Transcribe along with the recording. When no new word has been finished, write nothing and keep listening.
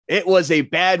It was a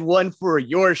bad one for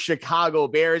your Chicago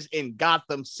Bears in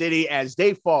Gotham City as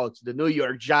they fall to the New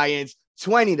York Giants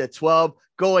 20-12,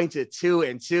 going to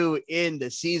 2-2 in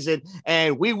the season.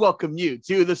 And we welcome you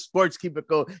to the Sports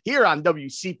Cubicle here on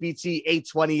WCPT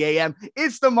 820 AM.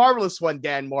 It's the marvelous one,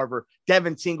 Dan Marver,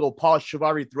 Devin Tingle, Paul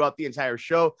Shivari throughout the entire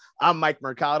show. I'm Mike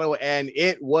Mercado, and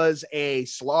it was a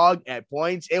slog at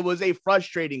points. It was a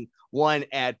frustrating one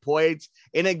at points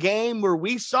in a game where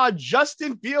we saw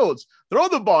Justin Fields throw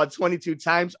the ball 22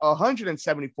 times,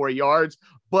 174 yards,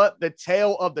 but the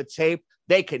tail of the tape,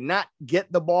 they could not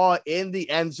get the ball in the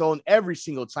end zone every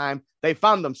single time they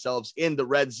found themselves in the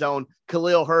red zone.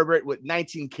 Khalil Herbert with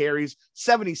 19 carries,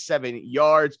 77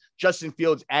 yards. Justin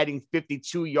Fields adding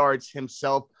 52 yards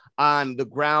himself on the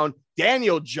ground.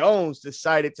 Daniel Jones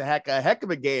decided to heck of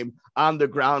a game on the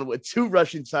ground with 2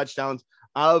 rushing touchdowns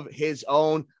of his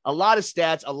own. A lot of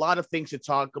stats, a lot of things to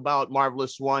talk about.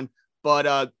 Marvelous one.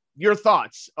 But your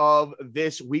thoughts of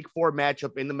this week 4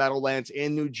 matchup in the Meadowlands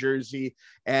in New Jersey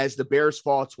as the Bears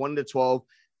fall 20-12,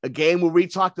 a game where we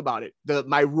talked about it.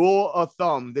 My rule of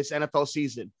thumb this NFL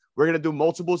season, we're going to do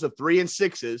multiples of 3 and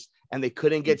 6s, and they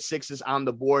couldn't get 6s on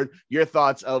the board. Your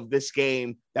thoughts of this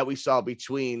game that we saw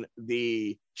between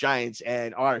the Giants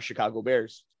and our Chicago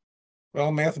Bears?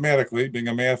 Well, mathematically, being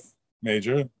a math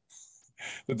major,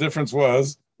 the difference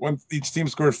was when each team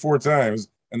scored 4 times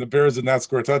and the Bears did not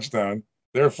score a touchdown.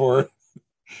 Therefore,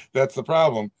 that's the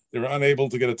problem. They were unable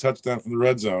to get a touchdown from the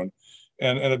red zone.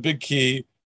 And a big key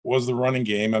was the running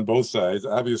game on both sides.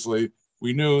 Obviously,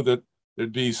 we knew that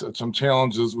there'd be some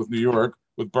challenges with New York,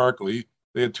 with Barkley.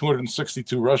 They had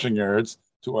 262 rushing yards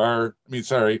to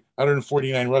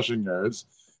 149 rushing yards.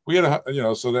 We had,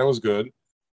 so that was good.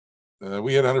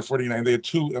 We had 149. They had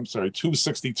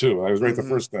 262. I was right the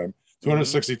first time.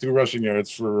 262 rushing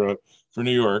yards for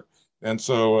New York. And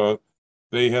so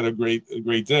they had a great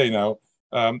day. Now,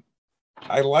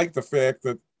 I like the fact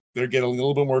that they're getting a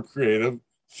little bit more creative.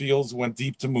 Fields went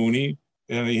deep to Mooney,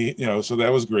 and so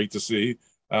that was great to see.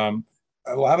 A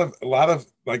lot of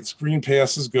like screen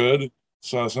passes, good.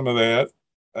 Saw some of that.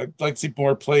 I'd like to see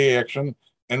more play action,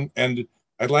 and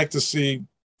I'd like to see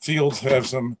Fields have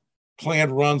some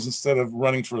planned runs instead of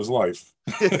running for his life.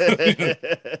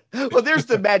 Well, there's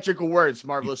the magical words,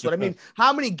 marvelous. But I mean,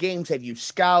 how many games have you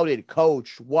scouted,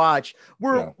 coached, watched?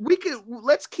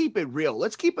 Let's keep it real.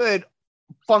 Let's keep it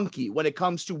funky when it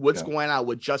comes to what's going on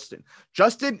with Justin.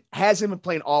 Justin hasn't been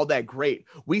playing all that great.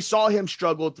 We saw him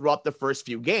struggle throughout the first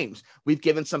few games. We've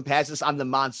given some passes on the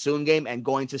monsoon game and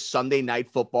going to Sunday Night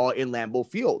Football in Lambeau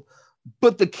Field.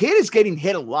 But the kid is getting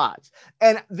hit a lot.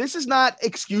 And this is not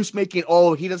excuse making,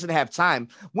 he doesn't have time.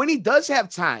 When he does have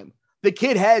time, the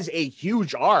kid has a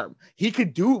huge arm. He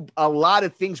could do a lot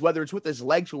of things, whether it's with his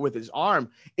legs or with his arm,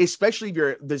 especially if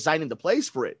you're designing the plays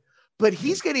for it. But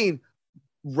he's getting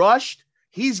rushed,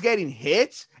 he's getting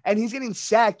hit, and he's getting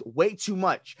sacked way too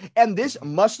much. And this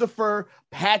Mustipher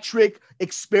Patrick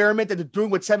experiment that they're doing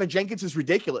with Tevin Jenkins is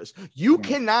ridiculous. You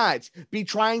cannot be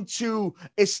trying to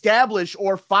establish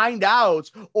or find out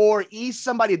or ease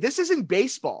somebody. This isn't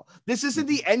baseball. This isn't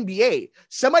the NBA.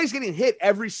 Somebody's getting hit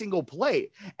every single play.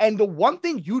 And the one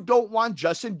thing you don't want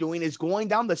Justin doing is going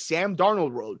down the Sam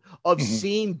Darnold road of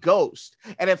seeing ghosts.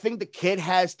 And I think the kid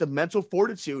has the mental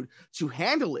fortitude to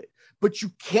handle it. But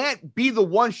you can't be the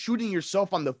one shooting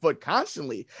yourself on the foot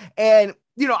constantly. And,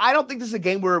 I don't think this is a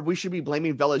game where we should be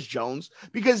blaming Velus Jones,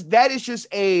 because that is just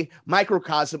a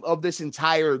microcosm of this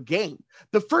entire game.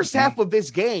 The first half of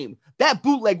this game, that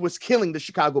bootleg was killing the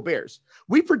Chicago Bears.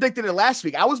 We predicted it last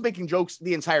week. I was making jokes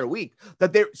the entire week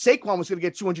that Saquon was going to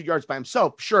get 200 yards by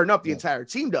himself. Sure enough, the entire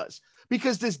team does,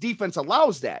 because this defense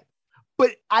allows that.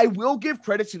 But I will give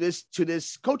credit to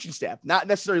this coaching staff, not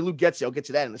necessarily Luke Getsy. I'll get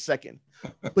to that in a second.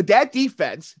 But that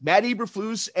defense, Matt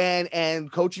Eberflus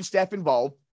and coaching staff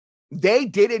involved, they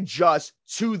did adjust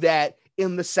to that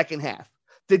in the second half.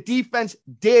 The defense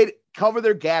did cover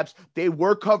their gaps. They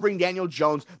were covering Daniel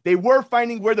Jones. They were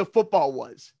finding where the football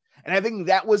was. And I think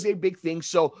that was a big thing.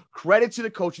 So credit to the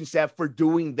coaching staff for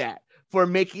doing that, for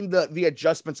making the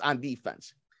adjustments on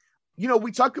defense.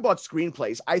 We talked about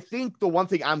screenplays. I think the one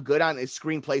thing I'm good on is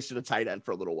screenplays to the tight end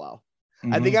for a little while.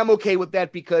 I think I'm okay with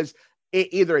that because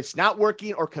either it's not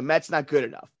working or Komet's not good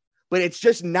enough, but it's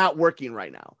just not working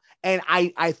right now. And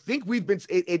I think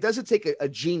it doesn't take a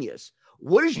genius.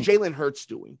 What is Jalen Hurts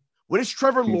doing? What is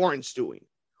Trevor Lawrence doing?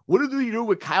 What do you do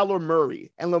with Kyler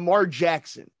Murray and Lamar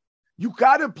Jackson? You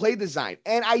got to play design.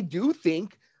 And I do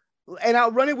think, and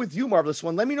I'll run it with you, Marvelous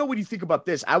One. Let me know what you think about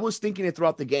this. I was thinking it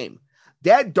throughout the game.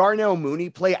 That Darnell Mooney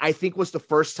play, I think, was the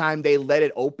first time they let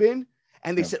it open.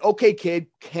 And they said, okay, kid,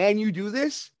 can you do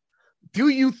this? Do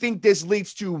you think this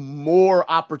leads to more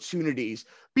opportunities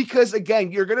Because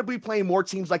again, you're going to be playing more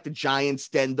teams like the Giants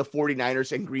than the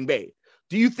 49ers and Green Bay.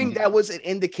 Do you think that was an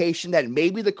indication that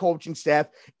maybe the coaching staff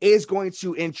is going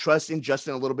to entrust in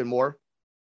Justin a little bit more?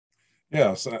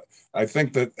 Yes, I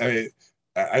think that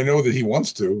I know that he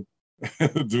wants to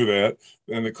do that,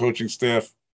 and the coaching staff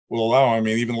will allow him. I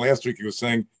mean, even last week he was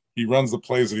saying he runs the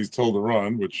plays that he's told to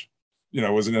run, which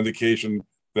was an indication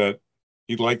that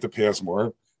he'd like to pass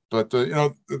more. But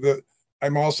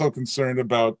I'm also concerned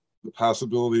about the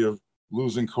possibility of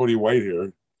losing Cody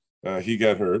Whitehair. He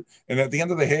got hurt, and at the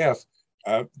end of the half,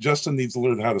 Justin needs to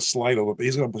learn how to slide a little bit.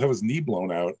 He's going to have his knee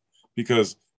blown out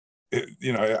because,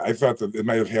 I thought that it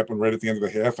might have happened right at the end of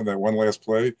the half in that one last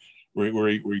play where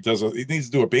he needs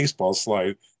to do a baseball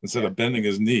slide instead of bending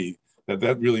his knee.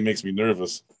 That really makes me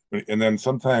nervous. And then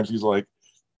sometimes he's like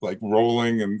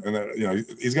rolling and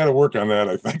he's got to work on that,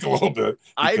 I think, a little bit.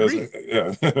 I agree.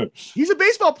 Yeah. He's a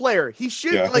baseball player. He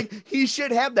should he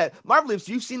should have that. Marvelous,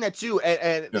 you've seen that too.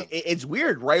 And it's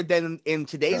weird, right? Then in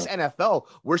today's NFL,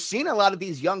 we're seeing a lot of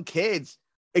these young kids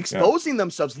exposing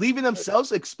themselves, leaving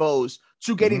themselves exposed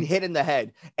to getting hit in the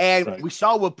head. And we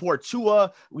saw with poor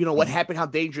Tua, what happened, how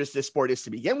dangerous this sport is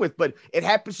to begin with, but it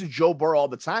happens to Joe Burrow all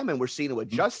the time. And we're seing it with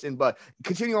Justin, but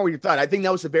continuing on with your thought, I think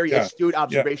that was a very astute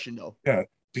observation though. Yeah.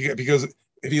 Because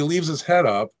if he leaves his head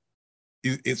up,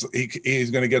 he's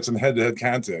going to get some head-to-head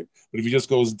contact. But if he just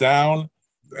goes down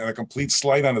and a complete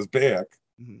slide on his back,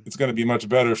 it's going to be much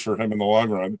better for him in the long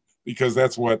run, because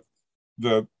that's what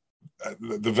the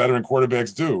veteran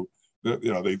quarterbacks do.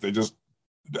 They just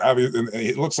obviously, and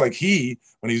it looks like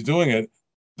when he's doing it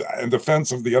in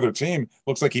defense of the other team,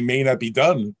 looks like he may not be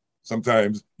done.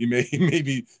 Sometimes he may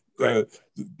be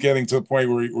getting to a point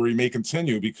where he may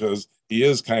continue, because he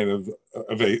is kind of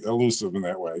elusive in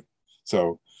that way.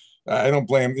 So I don't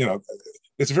blame,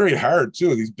 it's very hard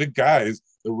too. These big guys,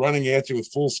 they're running at you with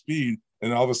full speed,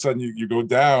 and all of a sudden you go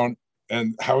down,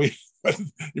 and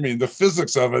the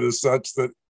physics of it is such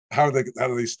that how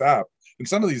do they stop? And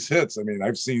some of these hits,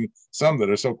 I've seen some that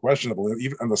are so questionable,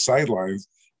 even on the sidelines,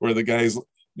 where the guy's,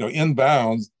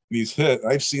 inbounds and he's hit.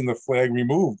 I've seen the flag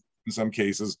removed in some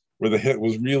cases where the hit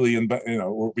was really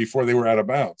before they were out of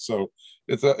bounds. So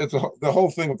it's the whole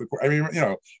thing with the.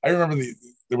 I remember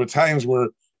there were times where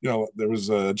there was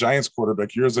a Giants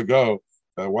quarterback years ago,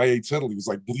 Y.A. Tittle. He was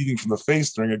like bleeding from the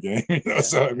face during a game.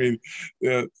 So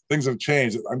things have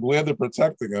changed. I'm glad they're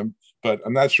protecting him, but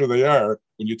I'm not sure they are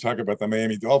when you talk about the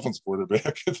Miami Dolphins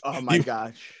quarterback. Oh my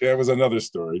gosh. Yeah, it was another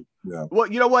story. Yeah.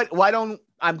 Well, you know what?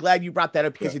 I'm glad you brought that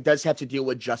up, because it does have to deal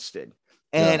with Justin.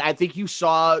 And I think you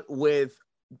saw it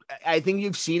I think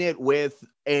you've seen it with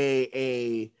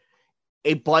a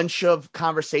bunch of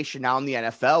conversation now in the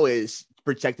NFL is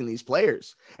protecting these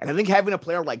players. And I think having a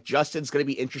player like Justin is going to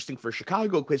be interesting for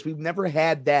Chicago, because we've never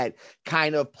had that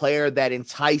kind of player that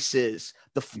entices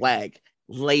the flag,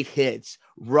 late hits,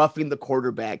 roughing the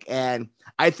quarterback. And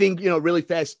I think, really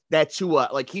fast, that Tua,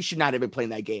 he should not have been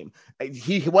playing that game.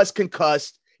 He was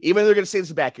concussed, even though they're going to say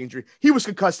it's a back injury. He was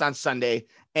concussed on Sunday,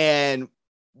 and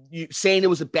saying it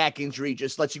was a back injury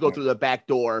just lets you go through the back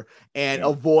door and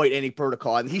avoid any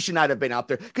protocol. And he should not have been out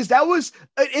there, because that was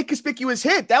an inconspicuous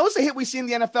hit. That was a hit we see in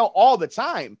the NFL all the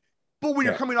time. But when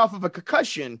you're coming off of a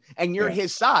concussion and you're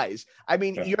his size,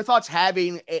 your thoughts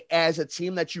having as a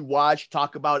team that you watch,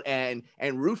 talk about, and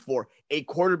root for a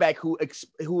quarterback who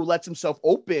lets himself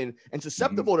open and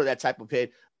susceptible to that type of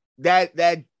hit,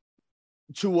 that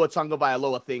Tua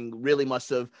Tagovailoa thing really must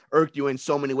have irked you in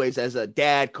so many ways as a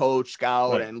dad, coach,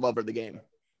 scout, and lover of the game.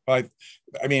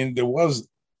 It was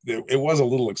a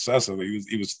little excessive.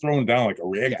 He was thrown down like a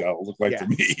rag doll, it looked like to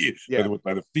me,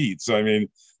 by the feet. So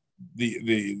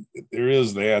there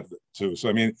is that too. So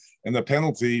and the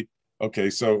penalty. Okay,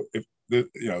 so if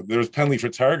there's penalty for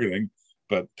targeting,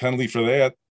 but penalty for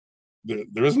that,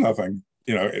 there is nothing.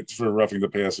 It's for roughing the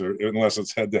passer unless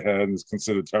it's head to head and is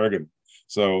considered targeting.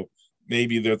 So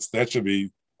maybe that should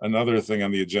be another thing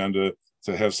on the agenda,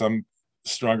 to have some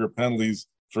stronger penalties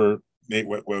for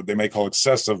what they may call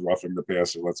excessive roughing the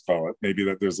passer. Let's call it. Maybe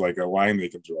that there's like a line they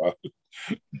can draw.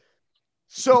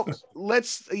 So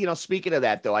let's, speaking of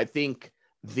that though, I think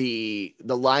the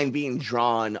line being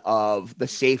drawn of the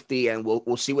safety, and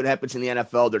we'll see what happens in the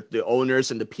NFL. The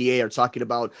owners and the PA are talking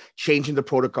about changing the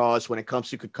protocols when it comes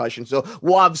to concussion. So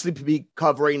we'll obviously be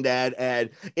covering that,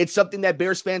 and it's something that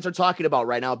Bears fans are talking about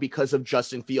right now because of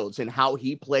Justin Fields and how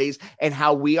he plays, and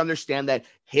how we understand that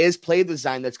his play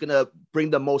design that's going to bring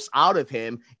the most out of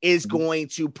him is going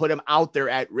to put him out there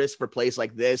at risk for plays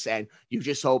like this. And you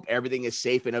just hope everything is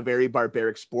safe in a very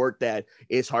barbaric sport that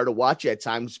is hard to watch at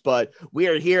times. But we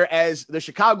are here as the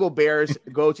Chicago Bears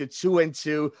go to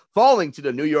 2-2, falling to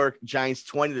the New York Giants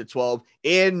 20-12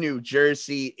 in New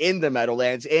Jersey, in the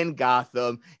Meadowlands, in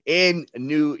Gotham, in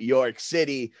New York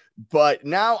City. But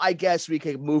now I guess we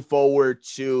can move forward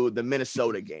to the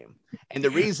Minnesota game. And the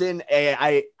reason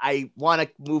I want to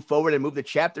move forward and move the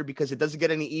chapter because it doesn't get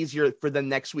any easier for them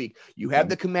next week. You have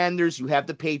the Commanders, you have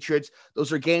the Patriots.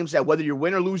 Those are games that whether you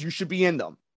win or lose, you should be in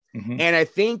them. And I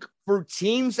think for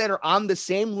teams that are on the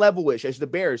same level-ish as the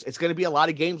Bears, it's going to be a lot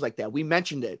of games like that. We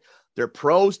mentioned it. They're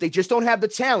pros. They just don't have the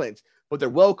talent, but they're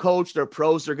well coached. They're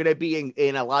pros. They're going to be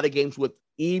in a lot of games with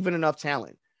even enough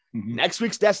talent. Next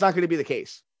week's, that's not going to be the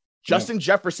case. Justin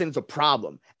Jefferson's a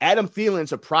problem. Adam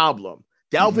Thielen's a problem.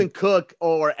 Dalvin Cook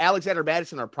or Alexander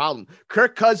Mattison are a problem.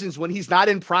 Kirk Cousins, when he's not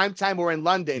in primetime or in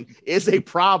London, is a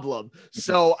problem.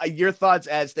 So your thoughts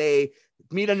as they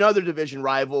meet another division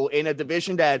rival in a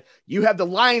division that you have the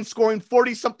Lions scoring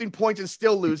 40-something points and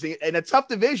still losing in a tough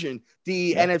division,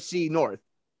 the NFC North.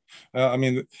 I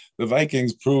mean, the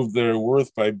Vikings proved their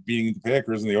worth by beating the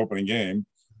Packers in the opening game.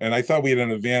 And I thought we had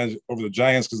an advantage over the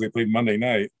Giants because they played Monday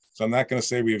night. So I'm not going to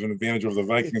say we have an advantage over the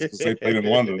Vikings because they played in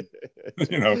London.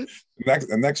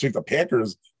 Next week, the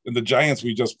Packers and the Giants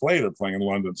we just played are playing in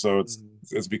London. So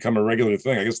it's become a regular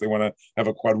thing. I guess they want to have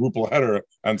a quadruple header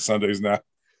on Sundays now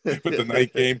with the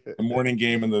night game, the morning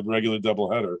game, and the regular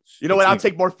double header. You know what? I'll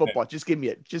take more football. Just give me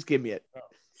it.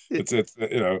 It's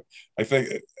I think,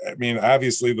 I mean,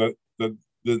 obviously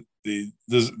the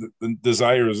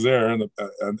desire is there and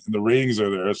the ratings are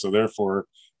there. So therefore,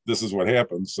 this is what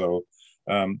happens. So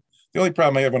the only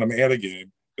problem I have when I'm at a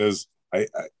game is I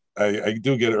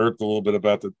do get irked a little bit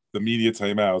about the media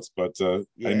timeouts, but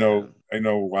I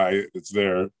know why it's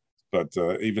there. But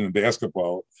even in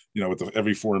basketball, with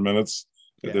every 4 minutes,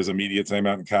 there's a media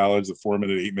timeout in college, the 4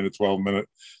 minute, 8 minute, 12 minute.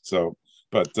 So,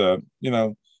 but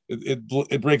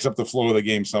it breaks up the flow of the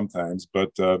game sometimes,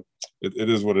 but it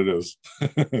is what it is.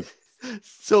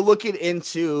 So looking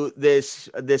into this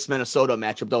Minnesota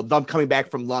matchup, though, them coming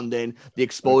back from London, the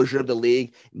exposure of the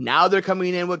league, now they're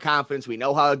coming in with confidence. We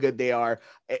know how good they are.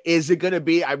 Is it going to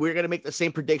be, we're going to make the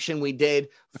same prediction we did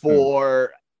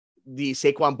for the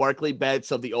Saquon Barkley bets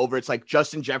of the over. It's like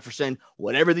Justin Jefferson,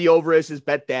 whatever the over is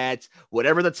bet that.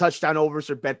 Whatever the touchdown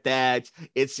overs are, bet that.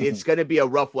 It's going to be a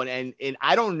rough one. And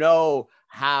I don't know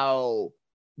how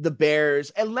the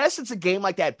Bears, unless it's a game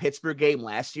like that Pittsburgh game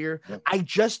last year, I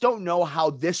just don't know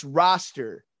how this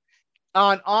roster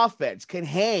on offense can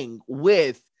hang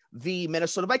with the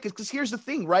Minnesota Vikings. Because here's the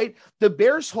thing, right? The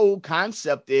Bears' whole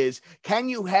concept is, can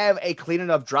you have a clean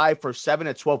enough drive for 7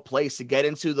 to 12 plays to get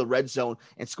into the red zone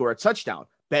and score a touchdown?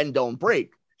 Bend, don't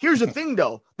break. Here's the thing,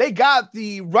 though. They got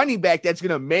the running back that's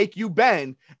going to make you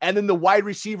bend, and then the wide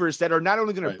receivers that are not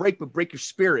only going to break, but break your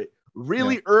spirit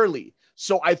really early.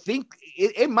 So I think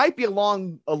it might be a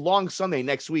long Sunday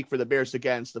next week for the Bears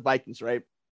against the Vikings, right?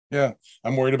 Yeah,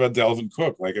 I'm worried about Dalvin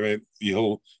Cook. Like, I mean,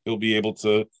 he'll be able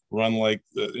to run like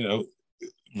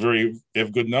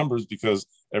have good numbers because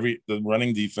the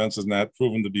running defense is not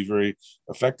proven to be very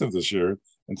effective this year,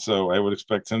 and so I would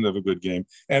expect him to have a good game.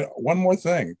 And one more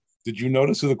thing, did you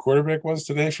notice who the quarterback was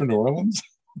today for New Orleans?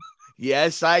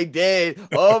 Yes, I did.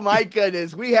 Oh my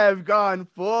goodness. We have gone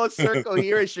full circle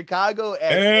here in Chicago.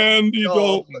 Andy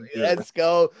Dalton. Let's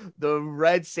go. The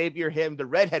redheaded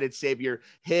savior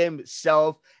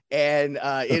himself. And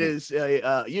it is,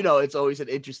 it's always an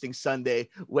interesting Sunday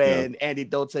when Andy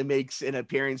Dalton makes an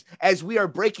appearance as we are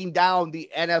breaking down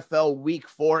the NFL Week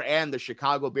 4 and the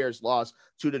Chicago Bears loss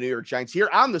to the New York Giants here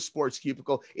on the Sports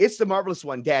Cubicle. It's the marvelous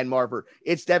one, Dan Marver.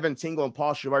 It's Devin Tingle and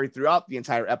Paul Shivari throughout the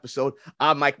entire episode.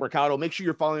 I'm Mike Mercado. Make sure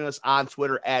you're following us on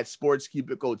Twitter at Sports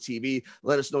Cubicle TV.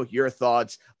 Let us know your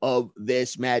thoughts of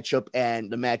this matchup and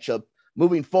the matchup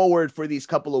moving forward for these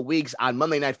couple of weeks on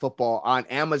Monday Night Football on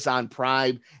Amazon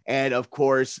Prime. And of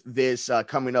course, this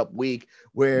coming up week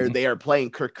where they are playing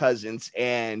Kirk Cousins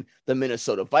and the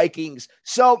Minnesota Vikings.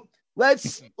 So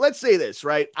let's say this,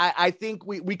 right? I think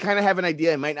we kind of have an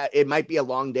idea. It might be a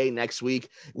long day next week,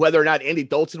 whether or not Andy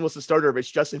Dalton was the starter, if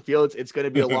it's Justin Fields, it's going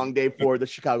to be a long day for the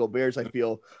Chicago Bears, I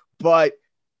feel. But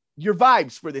your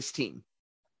vibes for this team.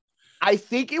 I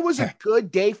think it was a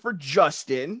good day for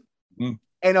Justin.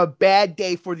 And a bad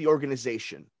day for the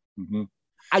organization.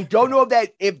 I don't know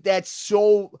if that's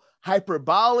so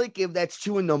hyperbolic, if that's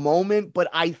too in the moment, but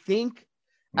I think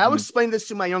I'll explain this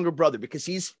to my younger brother because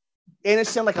he's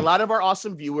innocent, like a lot of our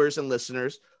awesome viewers and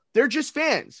listeners. They're just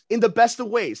fans in the best of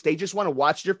ways. They just want to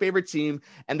watch their favorite team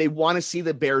and they want to see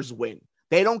the Bears win.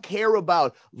 They don't care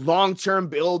about long-term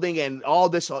building and all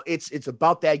this. It's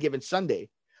about that given Sunday.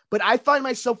 But I find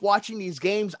myself watching these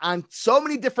games on so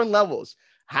many different levels.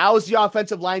 How's the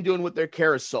offensive line doing with their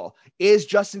carousel? Is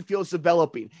Justin Fields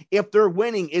developing? If they're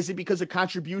winning, is it because of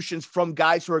contributions from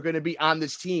guys who are going to be on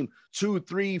this team 2,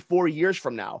 3, 4 years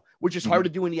from now, which is hard to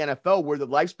do in the NFL where the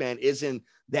lifespan isn't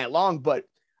that long. But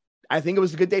I think it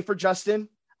was a good day for Justin.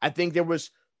 I think there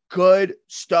was good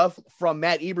stuff from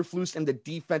Matt Eberflus and the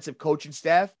defensive coaching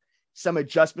staff, some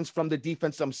adjustments from the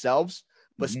defense themselves,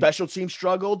 but special teams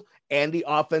struggled, and the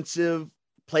offensive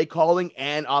play calling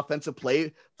and offensive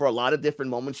play for a lot of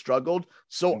different moments struggled.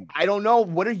 So I don't know.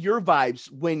 What are your vibes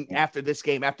when after this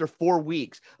game, after 4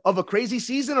 weeks of a crazy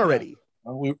season already?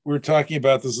 We're talking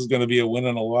about this is going to be a win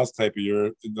and a loss type of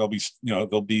year. They'll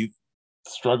be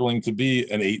struggling to be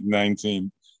an 8-9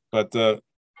 team, but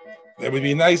it would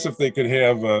be nice if they could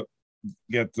have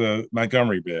get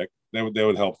Montgomery back. That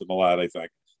would help them a lot. I think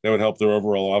that would help their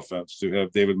overall offense to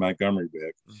have David Montgomery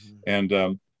back.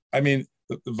 And I mean,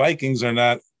 the Vikings are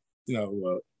not,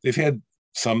 they've had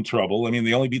some trouble. I mean,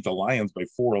 they only beat the Lions by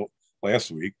 4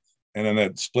 last week, and in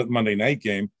that split Monday night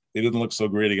game, they didn't look so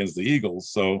great against the Eagles.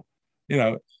 So,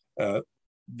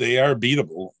 they are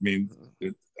beatable. I mean,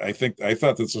 I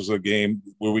thought this was a game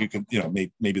where we could,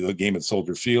 maybe the game at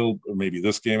Soldier Field or maybe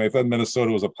this game. I thought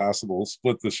Minnesota was a possible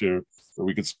split this year where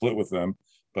we could split with them.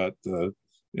 But,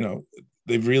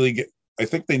 they've really I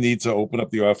think they need to open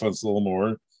up the offense a little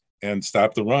more and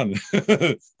stop the run.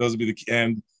 Those would be the key,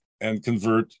 and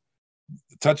convert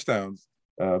touchdowns.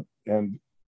 And,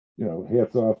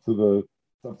 hats off to the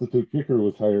substitute kicker who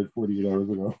was hired 48 hours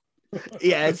ago.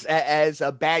 Yeah, as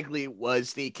Bagley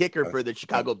was the kicker for the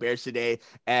Chicago Bears today,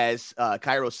 as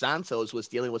Cairo Santos was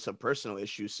dealing with some personal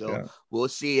issues. So we'll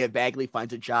see if Bagley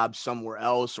finds a job somewhere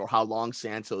else or how long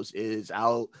Santos is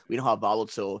out. We know how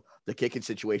volatile the kicking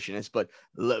situation is, but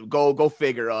go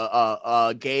figure.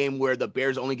 A game where the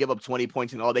Bears only give up 20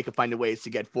 points and all they can find a way is to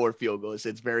get 4 field goals.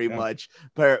 It's very much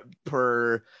per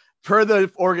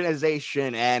the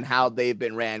organization and how they've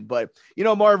been ran. But,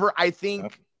 Marver, I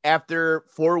think after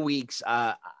 4 weeks,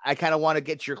 I kind of want to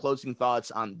get your closing thoughts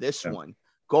on this one.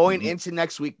 Going into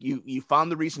next week, you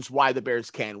found the reasons why the Bears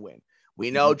can win.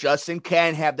 We know Justin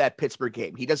can have that Pittsburgh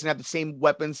game. He doesn't have the same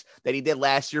weapons that he did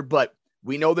last year, but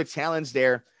we know the talent's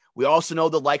there. We also know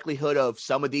the likelihood of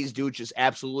some of these dudes just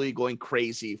absolutely going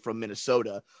crazy from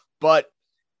Minnesota. But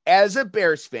as a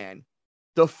Bears fan,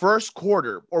 the first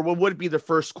quarter, or what would be the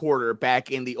first quarter back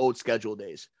in the old schedule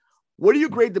days, what do you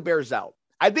grade the Bears out?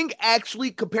 I think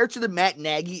actually compared to the Matt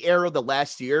Nagy era of the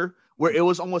last year, where it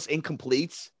was almost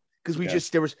incomplete, because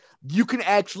you can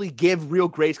actually give real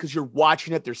grades because you're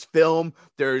watching it. There's film,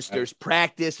 there's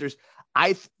practice.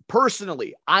 I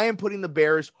am putting the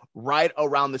Bears right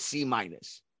around the C-.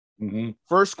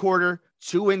 First quarter,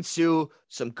 2-2,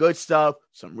 some good stuff,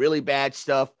 some really bad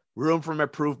stuff, room for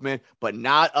improvement, but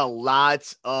not a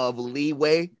lot of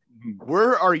leeway.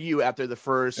 Where are you after the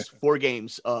first 4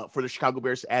 games for the Chicago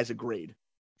Bears as a grade?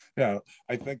 Yeah,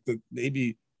 I think that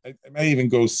maybe I might even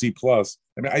go C+. I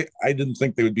mean, I didn't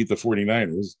think they would beat the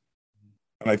 49ers,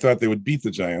 and I thought they would beat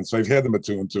the Giants. So I've had them at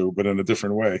 2-2, but in a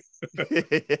different way.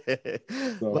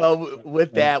 Well,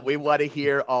 with that, we want to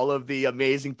hear all of the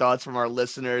amazing thoughts from our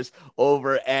listeners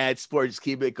over at Sports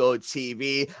Keep It Go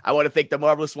TV. I want to thank the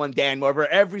marvelous one, Dan Marver,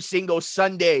 every single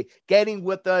Sunday getting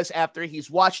with us after he's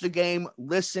watched the game,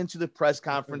 listened to the press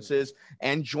conferences,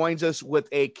 and joins us with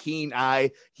a keen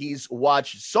eye. He's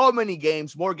watched so many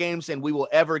games, more games than we will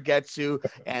ever get to,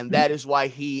 and that is why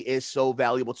he is so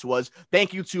valuable to us.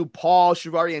 Thank you to Paul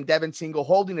Shivari and Devin Tingle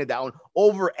holding it down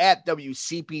over at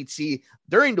WCPT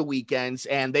during the weekends,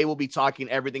 and they will be talking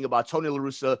everything about Tony La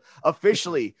Russa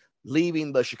officially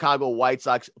leaving the Chicago White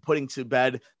Sox, putting to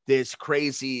bed this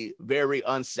crazy, very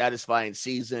unsatisfying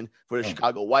season for the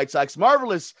Chicago White Sox.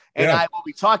 Marvelous and I will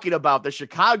be talking about the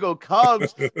Chicago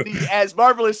Cubs. As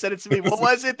Marvelous said it to me, what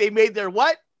was it? They made their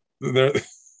what? Their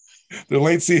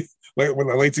late season. When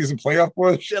the late season playoff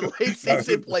push, the late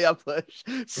season playoff push.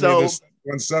 So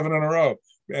won 7 in a row,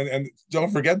 and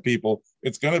don't forget, people,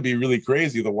 it's going to be really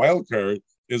crazy. The wild card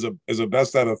is a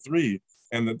best out of 3,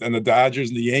 and the Dodgers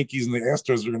and the Yankees and the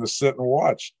Astros are going to sit and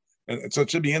watch, and so it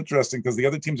should be interesting because the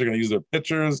other teams are going to use their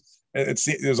pitchers.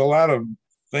 There's a lot of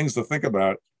things to think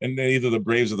about, and then either the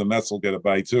Braves or the Mets will get a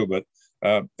bye too, but.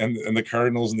 And the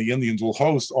Cardinals and the Indians will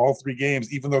host all 3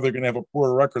 games, even though they're going to have a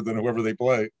poorer record than whoever they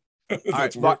play. All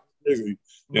right,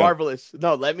 marvelous.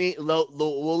 No,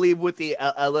 we'll leave with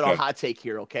a little hot take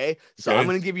here, okay? So I'm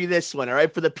going to give you this one, all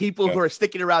right? For the people who are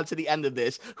sticking around to the end of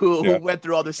this, who went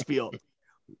through all the spiel.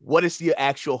 What is the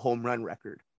actual home run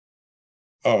record?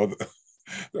 Oh,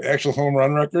 The actual home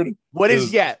run record. What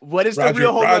is the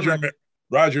real home run?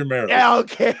 Roger Maris. Yeah,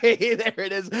 okay, there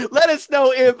it is. Let us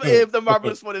know if the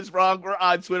Marvelous One is wrong. We're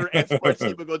on Twitter at Sports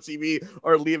Cubicle TV,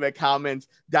 or leave a comment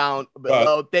down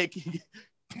below. Thank you.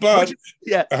 But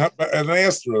yeah, an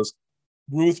asterisk.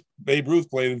 Babe Ruth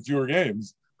played in fewer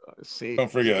games. See,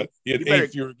 don't forget, he had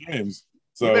 8 fewer games.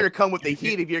 So you better come with the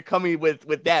heat if you're coming with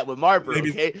that with Marver.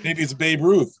 Okay, maybe it's Babe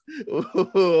Ruth.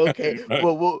 Okay,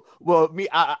 right.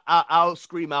 I'll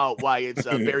scream out why it's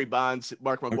Barry Bonds,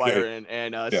 Mark McGwire,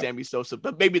 and Sammy Sosa,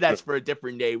 but maybe that's for a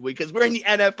different day because we're in the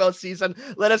NFL season.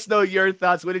 Let us know your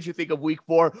thoughts. What did you think of Week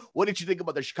 4? What did you think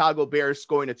about the Chicago Bears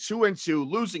scoring a 2-2,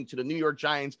 losing to the New York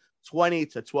Giants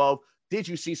 20-12? Did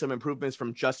you see some improvements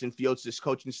from Justin Fields, this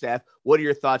coaching staff? What are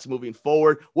your thoughts moving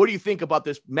forward? What do you think about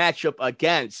this matchup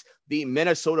against the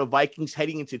Minnesota Vikings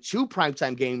heading into 2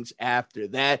 primetime games after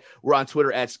that? We're on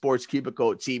Twitter at Sports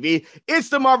Cubicle TV. It's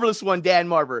the Marvelous One, Dan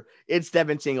Marver. It's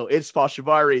Devin Tingle. It's Paul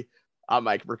Shivari. I'm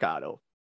Mike Mercado.